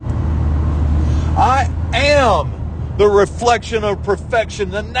I am the reflection of perfection,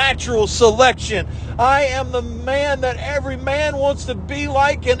 the natural selection. I am the man that every man wants to be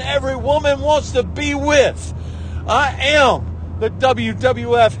like and every woman wants to be with. I am the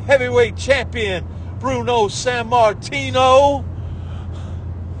WWF Heavyweight Champion, Bruno Sammartino.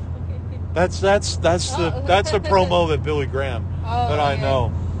 That's the promo that Billy Graham I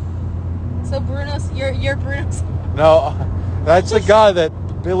know. So you're Bruno's. No, that's the guy that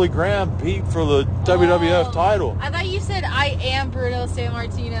Billy Graham beat for the WWF title. I thought you said I am Bruno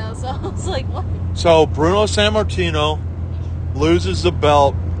Sammartino, so I was like, what? So Bruno Sammartino loses the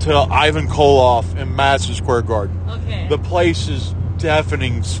belt to Ivan Koloff in Madison Square Garden. Okay. The place is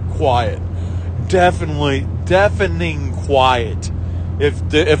deafening quiet. Deafening quiet,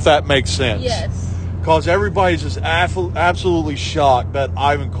 if that makes sense. Yes. Because everybody's just absolutely shocked that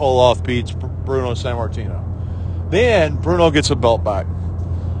Ivan Koloff beats Bruno Sammartino. Then Bruno gets a belt back.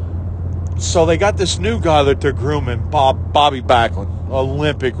 So they got this new guy that they're grooming, Bobby Backlund,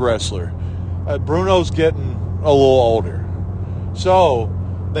 Olympic wrestler. Bruno's getting a little older. So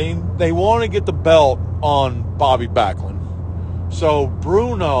they want to get the belt on Bobby Backlund. So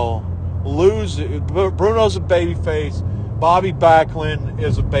Bruno's a babyface. Bobby Backlund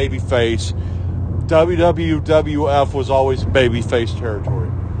is a babyface. WWF was always babyface territory.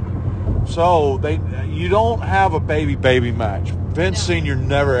 So you don't have a baby match. Vince Sr.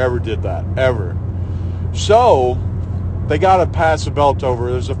 never ever did that, ever. So they got to pass the belt over.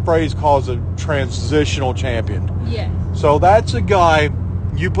 There's a phrase called a transitional champion. Yeah. So that's a guy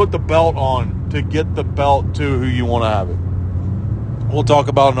you put the belt on to get the belt to who you want to have it. We'll talk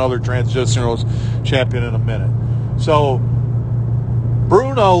about another transitional champion in a minute. So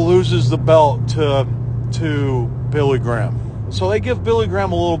Bruno loses the belt to Billy Graham. So they give Billy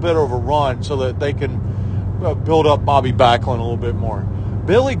Graham a little bit of a run so that they can build up Bobby Backlund a little bit more.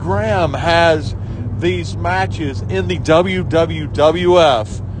 Billy Graham has these matches in the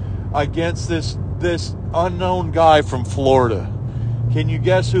WWF against this unknown guy from Florida. Can you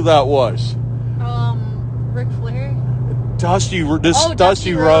guess who that was? Ric Flair? Dusty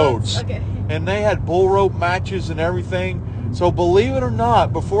Rhodes. Okay. And they had bull rope matches and everything. So believe it or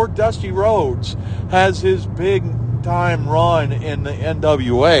not, before Dusty Rhodes has his big time run in the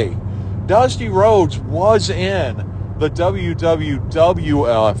NWA, Dusty Rhodes was in the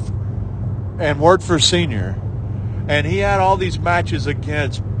WWF and worked for Senior, and he had all these matches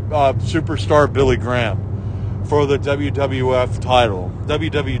against superstar Billy Graham for the WWF title.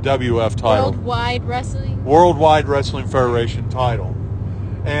 Worldwide Wrestling Federation title.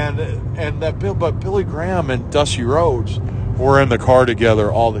 But Billy Graham and Dusty Rhodes were in the car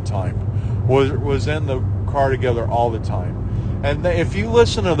together all the time. Was in the car together all the time. And if you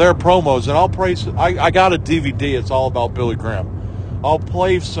listen to their promos, and I got a DVD, it's all about Billy Graham. I'll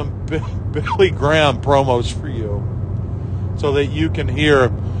play some Billy Graham promos for you so that you can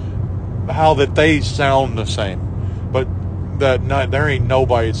hear how that they sound the same. But there ain't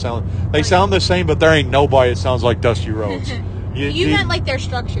nobody that sound. They sound the same, but there ain't nobody that sounds like Dusty Rhodes. You meant like their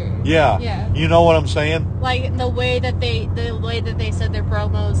structure. Yeah. You know what I'm saying? Like the way that they said their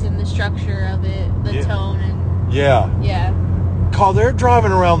promos and the structure of it, the tone and yeah. Cause they're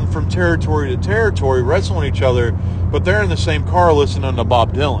driving around from territory to territory, wrestling each other, but they're in the same car listening to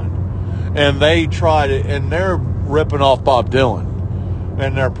Bob Dylan, and they're ripping off Bob Dylan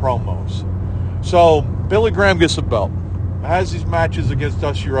in their promos. So Billy Graham gets the belt, has these matches against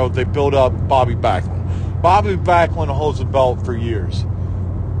Dusty Rhodes. They build up Bobby Backlund. Bobby Backlund holds the belt for years.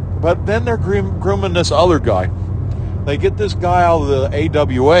 But then they're grooming this other guy. They get this guy out of the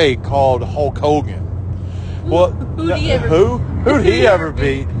AWA called Hulk Hogan. Well, who'd he ever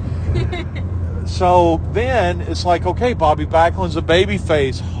beat? So then it's like, okay, Bobby Backlund's a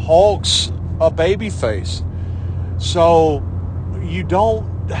babyface. Hulk's a babyface. So you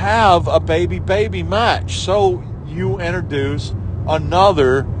don't have a baby match. So you introduce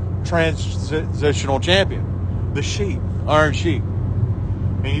another transitional champion, the Sheik, Iron Sheik.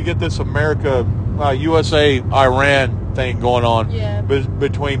 And you get this USA, Iran thing going on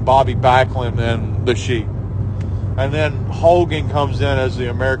between Bobby Backlund and the Sheik. And then Hogan comes in as the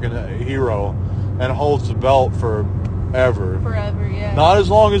American hero and holds the belt forever. Forever, yeah. Not as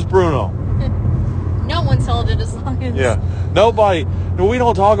long as Bruno. No one's held it as long as... Yeah. Nobody... No, we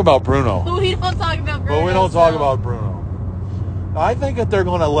don't talk about Bruno. We don't talk about Bruno. But we don't talk about Bruno. I think that they're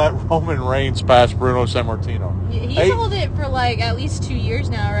going to let Roman Reigns pass Bruno Sammartino. He's held it for at least 2 years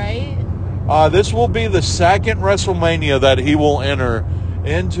now, right? This will be the second WrestleMania that he will enter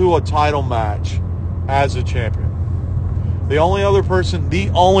into a title match as a champion. The only other person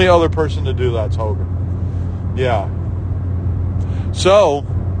to do that's Hogan. Yeah. So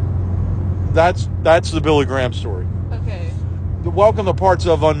that's the Billy Graham story. Okay. Welcome to Parts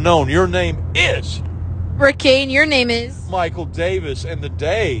of Unknown. Your name is Rick Kane. Your name is Michael Davis. And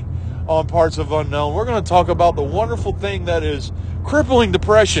today on Parts of Unknown, we're going to talk about the wonderful thing that is crippling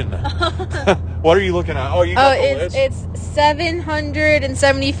depression. What are you looking at? Oh, you got the list? It's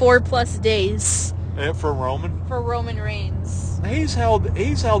 774 plus days. And for Roman? For Roman Reigns. He's held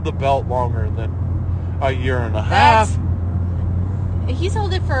the belt longer than a year and a half. He's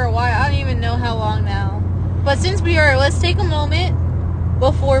held it for a while. I don't even know how long now. But let's take a moment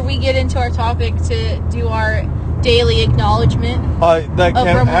before we get into our topic to do our daily acknowledgement of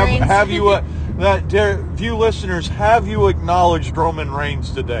Roman Reigns. Few listeners, have you acknowledged Roman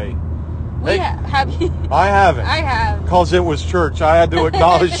Reigns today? Have you? I haven't. I have. Because it was church. I had to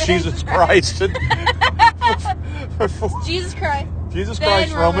acknowledge Jesus Christ. Jesus Christ. Jesus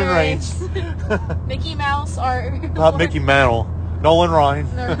Christ, Roman Reigns. Mickey Mouse or... Not Mickey Mantle. Nolan Ryan.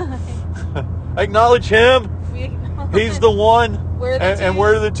 Acknowledge him. He's the one. And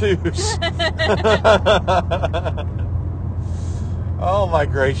we're the twos. Oh my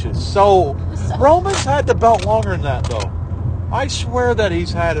gracious. So Roman's had the belt longer than that though. I swear that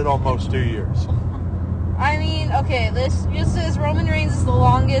he's had it almost 2 years. I mean, okay, this just says Roman Reigns is the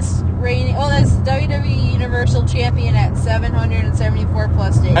longest reigning... Oh, that's WWE Universal Champion at 774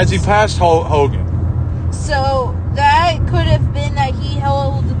 plus days. Has he passed Hogan? So, that could have been that he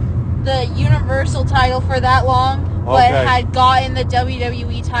held the Universal title for that long, but had gotten the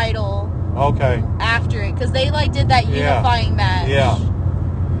WWE title after it. Because they, did that unifying match. Yeah.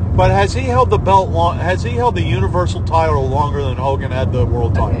 But has he held the belt has he held the Universal title longer than Hogan had the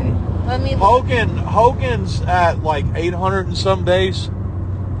world title? Okay. Let me look. Hogan's at 800 and some days.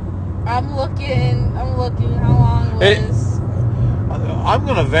 I'm looking how long it was. I'm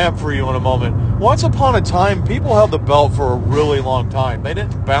going to vamp for you in a moment. Once upon a time, people held the belt for a really long time. They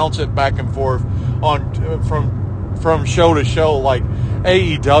didn't bounce it back and forth from show to show like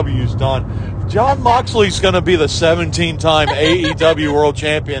AEW's done. John Moxley's going to be the 17-time AEW World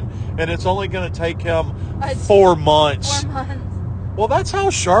Champion, and it's only going to take him 4 months. 4 months. Well, that's how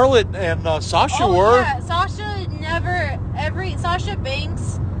Charlotte and Sasha were. Yeah. Sasha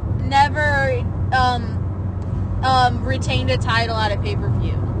Banks never retained a title at a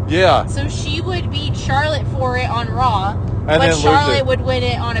pay-per-view. Yeah. So she would beat Charlotte for it on Raw, but Charlotte would win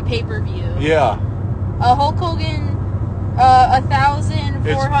it on a pay-per-view. Yeah. Hulk Hogan,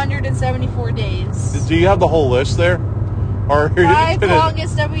 1,474 days. Do you have the whole list there? Or 5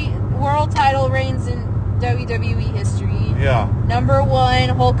 longest world title reigns in WWE history. Yeah. Number 1,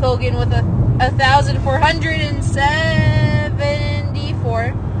 Hulk Hogan with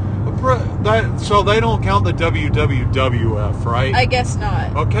 1,474. So they don't count the WWF, right? I guess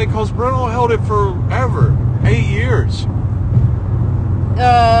not. Okay, because Bruno held it forever. 8 years.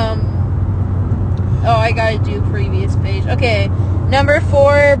 I gotta do previous page. Okay. Number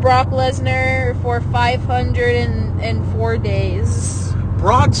 4, Brock Lesnar for 504 days.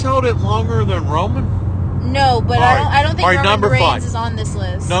 Brock's held it longer than Roman? No, but I don't think Roman Reigns 5. is on this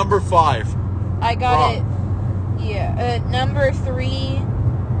list. Number 5. I got it. Yeah. Number 3,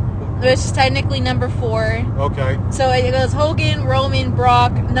 which is technically number 4. Okay. So it goes Hogan, Roman,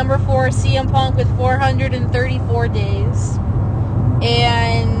 Brock. Number 4, CM Punk with 434 days.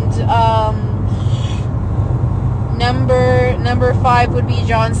 And number 5 would be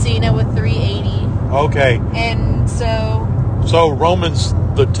John Cena with 380. Okay. And so Roman's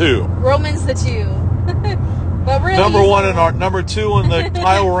the 2. Roman's the 2. But really, number 1 in our number 2 in the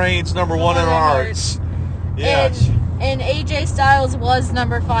title reigns, number 1 in our hearts. Yes. And AJ Styles was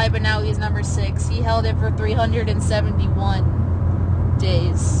number 5, but now he's number 6. He held it for 371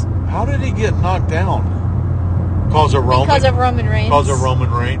 days. How did he get knocked down? Because of Roman? Because of Roman Reigns. Because of Roman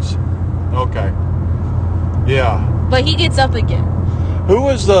Reigns? Okay. Yeah. But he gets up again.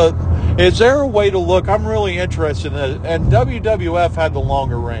 Is there a way to look? I'm really interested in it. And WWF had the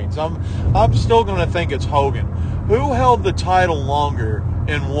longer reigns. I'm still going to think it's Hogan. Who held the title longer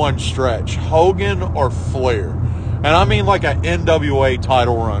in one stretch? Hogan or Flair? And I mean like an NWA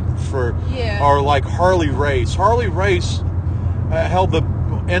title run or like Harley Race. Harley Race held the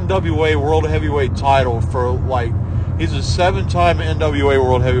NWA World Heavyweight title for he's a 7-time NWA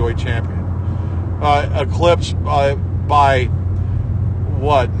World Heavyweight Champion. Eclipsed by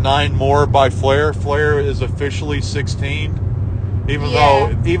 9 more by Flair. Flair is officially 16, even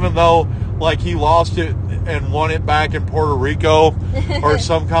though he lost it and won it back in Puerto Rico or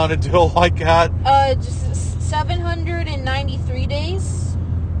some kind of deal like that. Just 793 days.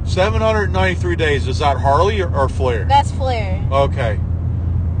 793 days. Is that Harley or Flair? That's Flair. Okay.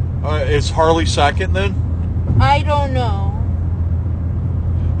 Is Harley second then? I don't know.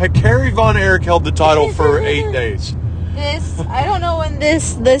 Kerry Von Erich held the title for 8 days. I don't know when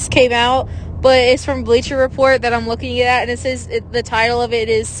this came out, but it's from Bleacher Report that I'm looking at, and it says the title of it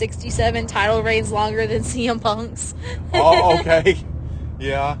is 67 title reigns longer than CM Punk's. Oh, okay.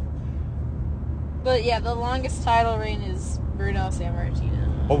 Yeah. But yeah, the longest title reign is Bruno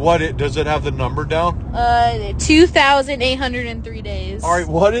Sammartino. Well, does it have the number down? 2,803 days. All right,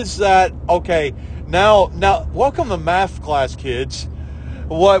 what is that? Okay, now, welcome to math class, kids.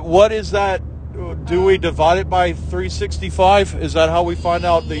 What is that? Do we divide it by 365? Is that how we find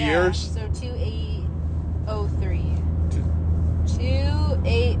out the years? So 2803.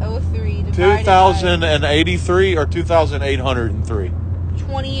 2803 divided 2,083 or 2,803?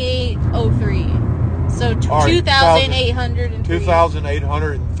 2803. So 2,803.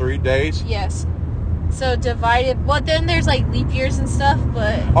 2,803 days? Yes. So divided... Well, then there's, like, leap years and stuff,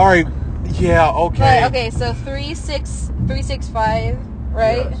 but... All right. Yeah, okay. But, okay, so 365,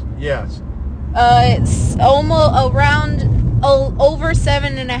 right? Yes. It's almost around... over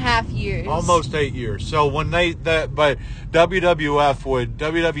 7.5 years. Almost 8 years. So when but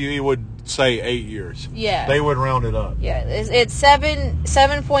WWE would say 8 years. Yeah. They would round it up. Yeah, it's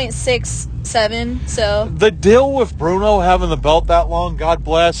 7.67. So the deal with Bruno having the belt that long, God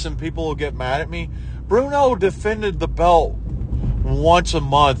bless, and people will get mad at me. Bruno defended the belt once a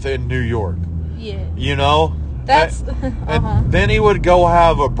month in New York. Yeah. You know? That's and then he would go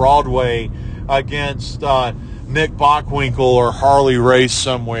have a Broadway against Nick Bockwinkel or Harley Race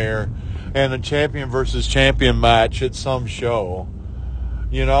somewhere, and a champion versus champion match at some show.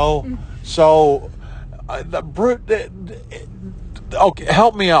 You know? Mm-hmm. So, okay,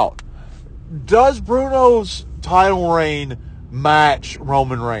 help me out. Does Bruno's title reign match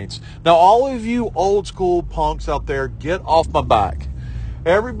Roman Reigns? Now, all of you old school punks out there, get off my back.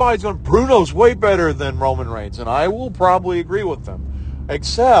 Everybody's going, Bruno's way better than Roman Reigns, and I will probably agree with them.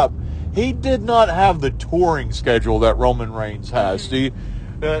 Except, he did not have the touring schedule that Roman Reigns has. Do you?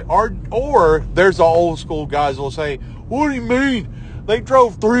 Or there's the old school guys who will say, what do you mean? They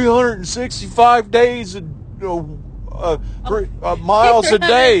drove 365 days miles a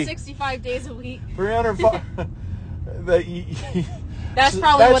day. 365 days a week. 305. That's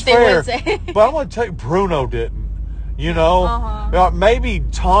probably what they would say. But I'm going to tell you, Bruno didn't. You know? Maybe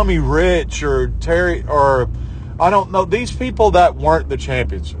Tommy Rich or Terry, or I don't know. These people that weren't the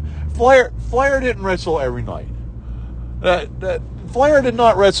champions. Flair didn't wrestle every night. Flair did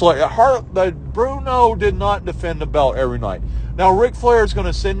not wrestle. Bruno did not defend the belt every night. Now, Ric Flair is going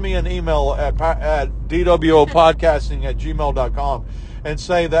to send me an email at dwopodcasting@gmail.com and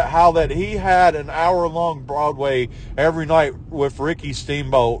say that he had an hour-long Broadway every night with Ricky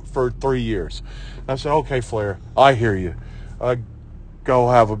Steamboat for 3 years. I said, okay, Flair, I hear you. Go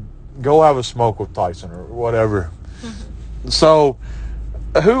have a smoke with Tyson or whatever. So,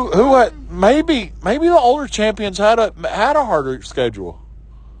 who had, maybe the older champions had a harder schedule.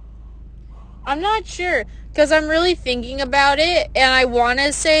 I'm not sure, because I'm really thinking about it, and I want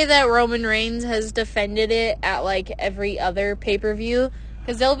to say that Roman Reigns has defended it at, like, every other pay-per-view,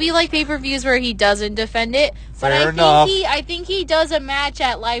 because there'll be, like, pay-per-views where he doesn't defend it, but I think he does a match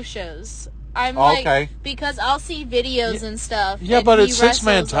at live shows. Like, because I'll see videos and stuff. Yeah, but it's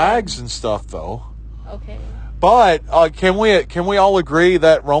 6-man tags and stuff, though. Okay. But can we all agree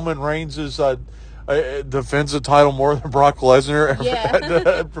that Roman Reigns defends the title more than Brock Lesnar?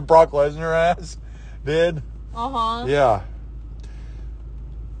 Yeah. Brock Lesnar did. Yeah.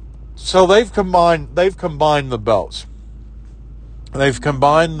 So they've combined the belts. They've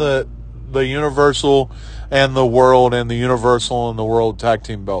combined the Universal and the World, and the Universal and the World Tag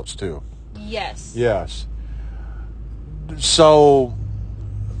Team belts too. Yes. Yes. So,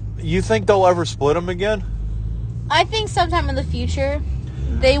 you think they'll ever split them again? I think sometime in the future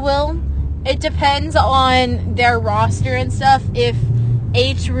they will. It depends on their roster and stuff. If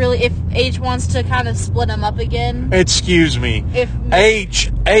H wants to kind of split them up again. Excuse me. If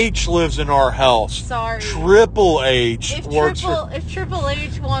H lives in our house. Sorry. Triple H. If Triple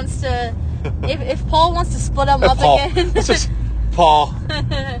H wants to, if Paul wants to split them up again. Paul.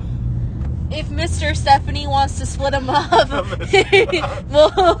 If Mr. Stephanie wants to split them up,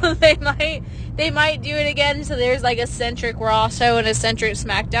 well, they might do it again. So there's like a centric Raw show and a centric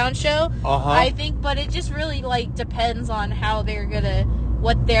SmackDown show. I think, but it just really like depends on how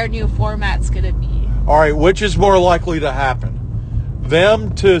what their new format's gonna be. All right, which is more likely to happen?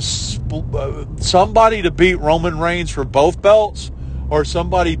 Somebody to beat Roman Reigns for both belts, or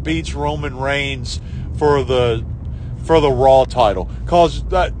somebody beats Roman Reigns for the Raw title? Because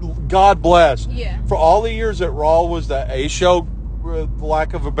God bless. Yeah. For all the years that Raw was the A show, for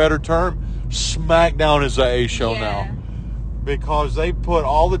lack of a better term, SmackDown is the A show now. because they put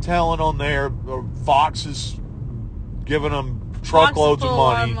all the talent on there. Fox is giving them truckloads of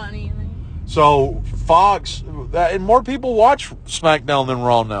money. So Fox, and more people watch SmackDown than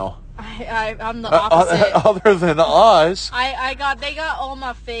Raw now. I'm the opposite. Other than us. They got all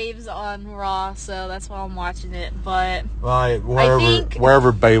my faves on Raw, so that's why I'm watching it. But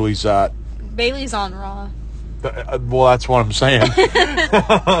wherever Bayley's at. Bayley's on Raw. Well, that's what I'm saying.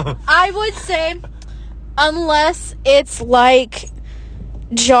 I would say, unless it's like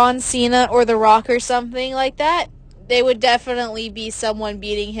John Cena or The Rock or something like that, they would definitely be someone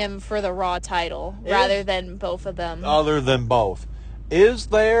beating him for the Raw title rather than both of them. Other than both. Is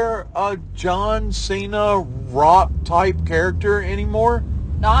there a John Cena Rock type character anymore?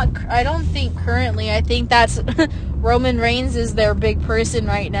 I don't think currently. I think that's Roman Reigns is their big person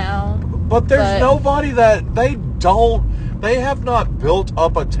right now. But there's nobody that they have not built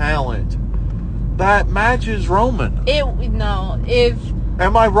up a talent that matches Roman.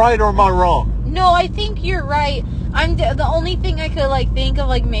 Am I right or am I wrong? No, I think you're right. The only thing I could think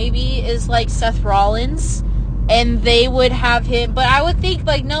of maybe is Seth Rollins. And they would have him, but I would think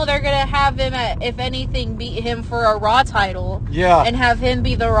no, they're gonna have him if anything beat him for a Raw title, and have him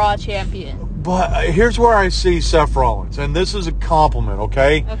be the Raw champion. But here's where I see Seth Rollins, and this is a compliment,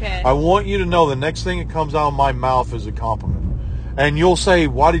 okay? Okay. I want you to know the next thing that comes out of my mouth is a compliment, and you'll say,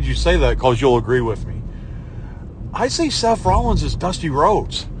 "Why did you say that?" Because you'll agree with me. I see Seth Rollins as Dusty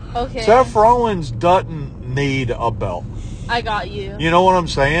Rhodes. Okay. Seth Rollins doesn't need a belt. I got you. You know what I'm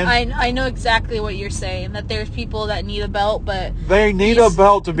saying? I know exactly what you're saying, that there's people that need a belt, but... They need a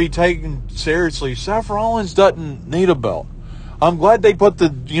belt to be taken seriously. Seth Rollins doesn't need a belt. I'm glad they put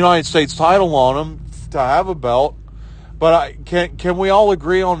the United States title on him to have a belt, but can we all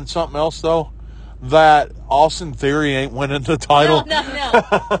agree on something else, though? That Austin Theory ain't winning the title? No.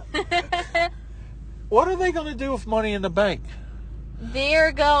 What are they going to do with Money in the Bank?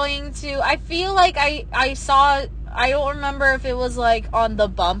 They're going to... I feel like I saw... I don't remember if it was on The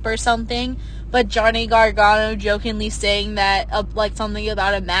Bump or something, but Johnny Gargano jokingly saying that something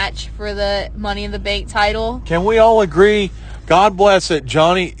about a match for the Money in the Bank title. Can we all agree? God bless it.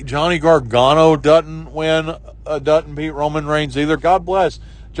 Johnny Gargano doesn't beat Roman Reigns either. God bless.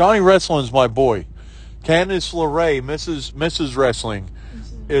 Johnny Wrestling's my boy. Candice LeRae, Mrs. Wrestling,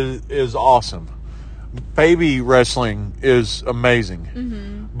 is awesome. Baby Wrestling is amazing.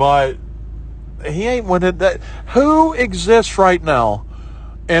 Mm-hmm. But he ain't winning that. Who exists right now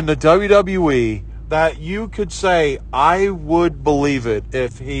in the WWE that you could say, I would believe it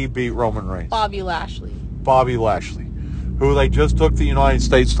if he beat Roman Reigns? Bobby Lashley, who they just took the United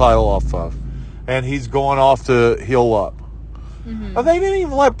States title off of. And he's going off to heel up. Mm-hmm. They didn't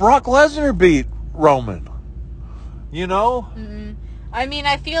even let Brock Lesnar beat Roman. You know? Mm-hmm. I mean,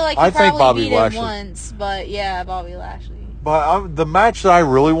 I feel like he probably beat him once, but yeah, Bobby Lashley. But the match that I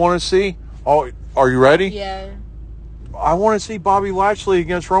really want to see... Oh, are you ready? Yeah. I want to see Bobby Lashley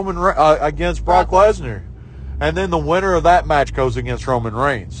against against Brock Lesnar, and then the winner of that match goes against Roman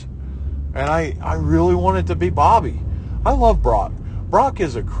Reigns. And I really want it to be Bobby. I love Brock. Brock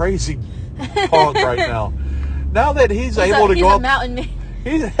is a crazy punk right now. Now that he's able to go up, mountain man.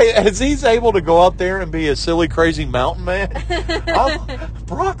 He's able to go out there and be a silly, crazy mountain man.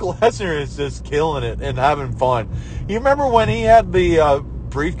 Brock Lesnar is just killing it and having fun. You remember when he had the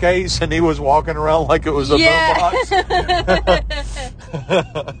briefcase and he was walking around like it was a boombox?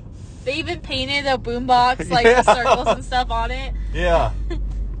 They even painted a boombox, the circles and stuff on it. Yeah.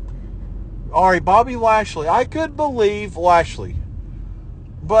 All right, Bobby Lashley. I could believe Lashley.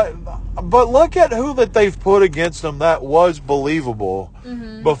 But look at who that they've put against him that was believable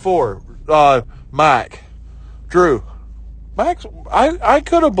before. Mac. Drew. Max, I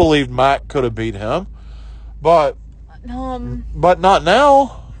could have believed Mac could have beat him. But not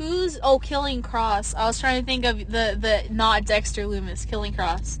now. Killing Cross. I was trying to think of the not Dexter Lumis. Killing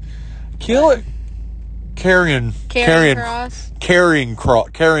Cross. Carrying Cross. Carrying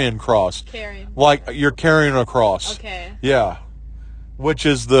Cross. Like you're carrying a cross. Okay. Yeah. Which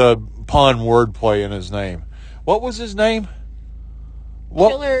is the pun wordplay in his name. What was his name?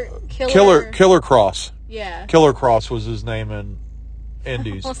 Killer Cross. Yeah. Killer Cross was his name in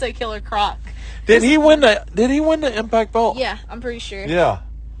Indies. We'll say Killer Croc. Did he win the Impact belt? Yeah, I'm pretty sure. Yeah.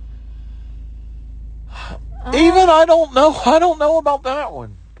 Even I don't know about that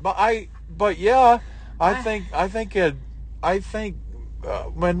one. I think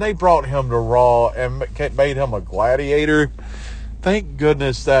when they brought him to Raw and made him a gladiator, thank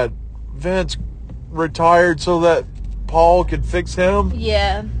goodness that Vince retired so that Paul could fix him.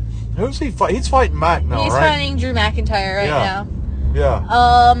 Yeah. Who's he fighting? He's fighting Mac now, He's fighting Drew McIntyre right now. Yeah.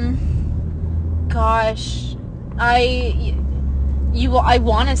 Gosh. I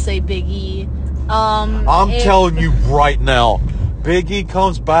want to say Big E. I'm telling you right now, Big E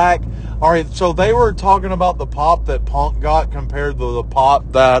comes back. All right, so they were talking about the pop that Punk got compared to the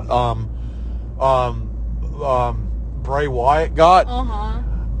pop that Bray Wyatt got.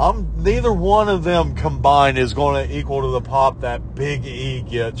 Neither one of them combined is going to equal to the pop that Big E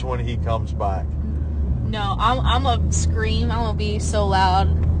gets when he comes back. No, I'm gonna scream. I'm gonna be so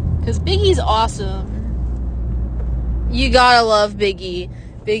loud because Big E's awesome. You gotta love Big E.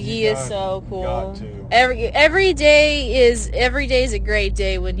 Big E is so cool. Got to. Every day is a great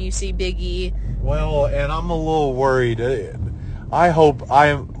day when you see Big E. Well, and I'm a little worried.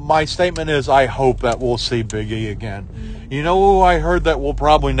 My statement is I hope that we'll see Big E again. Mm-hmm. You know who I heard that we'll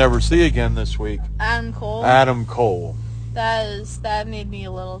probably never see again this week? Adam Cole. Adam Cole. That made me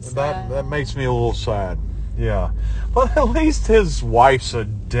a little sad. That makes me a little sad. Yeah. But at least his wife's a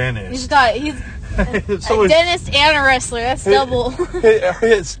dentist. He's so a dentist and a wrestler. That's double.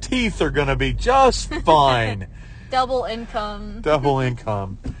 His teeth are going to be just fine. Double income. Double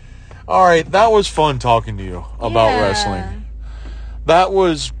income. All right, that was fun talking to you about wrestling. That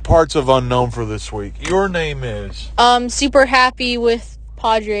was Parts of Unknown for this week. Your name is? Super happy with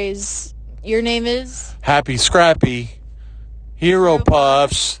Padres. Your name is? Happy Scrappy. Hero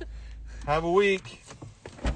Puffs. Have a week.